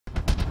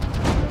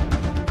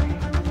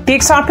The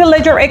XRP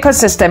Ledger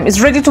ecosystem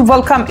is ready to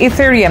welcome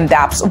Ethereum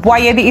Dapps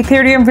via the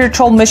Ethereum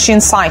Virtual Machine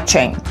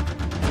sidechain.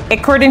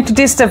 According to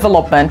this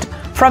development,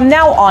 from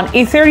now on,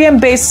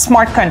 Ethereum-based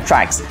smart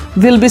contracts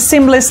will be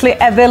seamlessly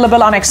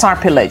available on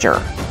XRP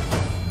Ledger.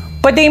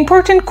 But the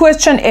important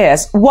question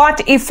is,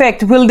 what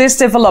effect will this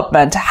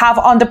development have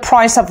on the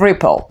price of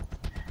Ripple?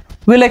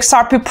 Will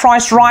XRP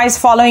price rise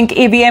following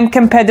EVM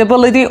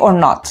compatibility or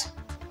not?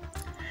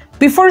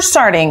 Before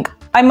starting,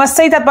 I must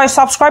say that by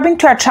subscribing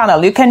to our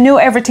channel, you can know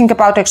everything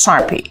about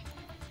XRP,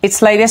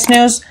 its latest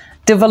news,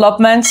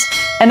 developments,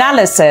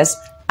 analysis,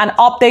 and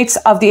updates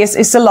of the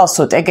SEC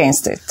lawsuit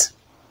against it.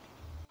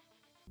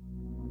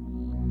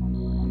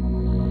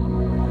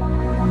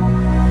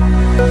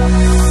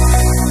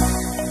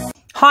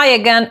 Hi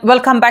again,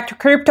 welcome back to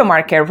Crypto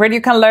Market, where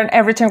you can learn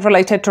everything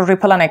related to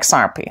Ripple and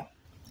XRP.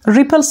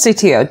 Ripple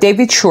CTO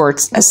David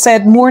Schwartz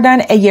said more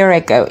than a year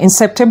ago, in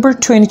September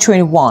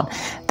 2021,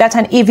 that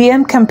an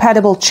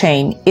EVM-compatible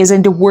chain is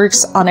in the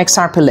works on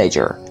XRP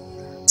Ledger.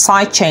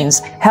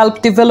 Sidechains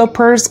help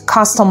developers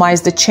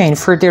customize the chain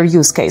for their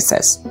use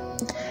cases.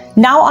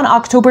 Now on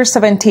October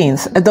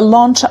 17th, the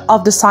launch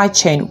of the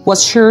sidechain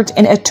was shared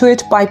in a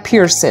tweet by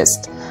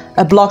Peersyst,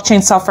 a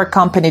blockchain software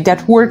company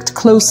that worked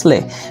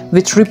closely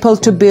with Ripple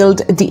to build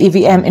the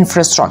EVM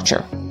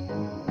infrastructure.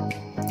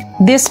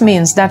 This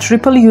means that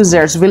Ripple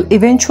users will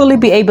eventually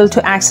be able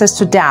to access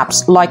to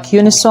dApps like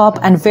Uniswap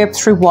and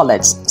Web3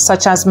 wallets,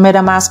 such as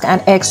MetaMask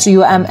and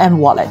XUMM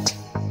Wallet.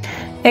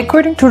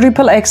 According to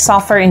Ripple X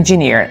software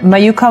engineer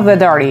Mayuka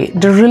Vedari,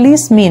 the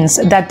release means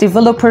that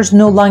developers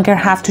no longer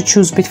have to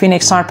choose between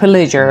XRP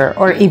Ledger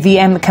or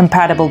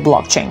EVM-compatible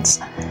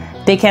blockchains.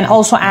 They can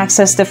also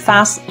access the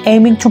fast,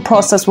 aiming to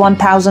process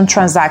 1,000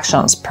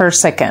 transactions per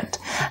second,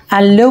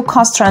 and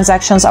low-cost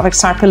transactions of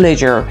XRP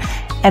Ledger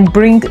and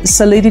bring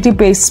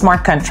Solidity-based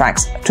smart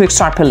contracts to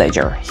XRP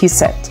Ledger, he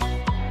said.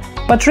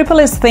 But Ripple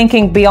is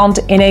thinking beyond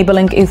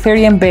enabling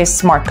Ethereum-based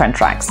smart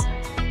contracts.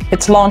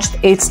 It launched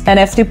its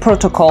NFT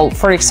protocol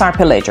for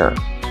XRP Ledger,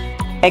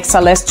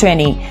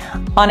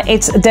 XLS20, on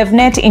its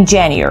DevNet in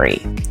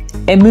January,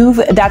 a move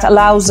that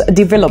allows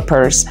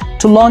developers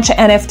to launch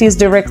NFTs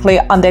directly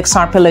on the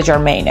XRP Ledger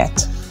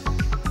mainnet.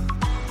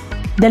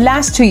 The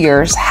last 2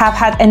 years have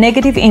had a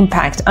negative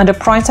impact on the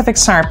price of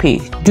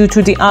XRP due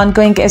to the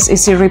ongoing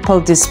SEC Ripple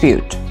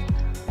dispute.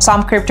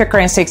 Some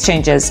cryptocurrency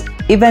exchanges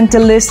even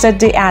delisted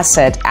the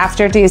asset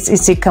after the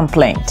SEC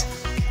complaint.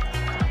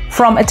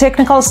 From a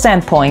technical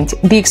standpoint,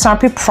 the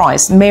XRP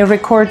price may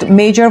record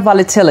major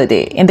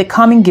volatility in the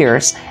coming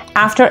years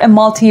after a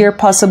multi-year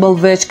possible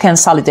wedge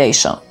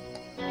consolidation.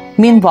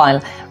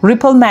 Meanwhile,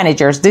 Ripple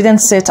managers didn't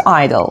sit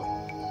idle.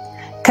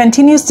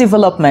 Continuous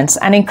developments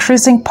and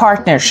increasing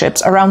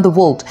partnerships around the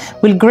world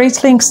will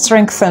greatly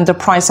strengthen the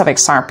price of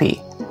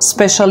XRP,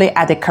 especially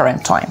at the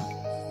current time.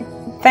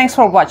 Thanks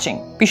for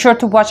watching. Be sure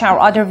to watch our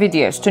other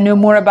videos to know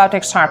more about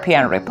XRP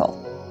and Ripple.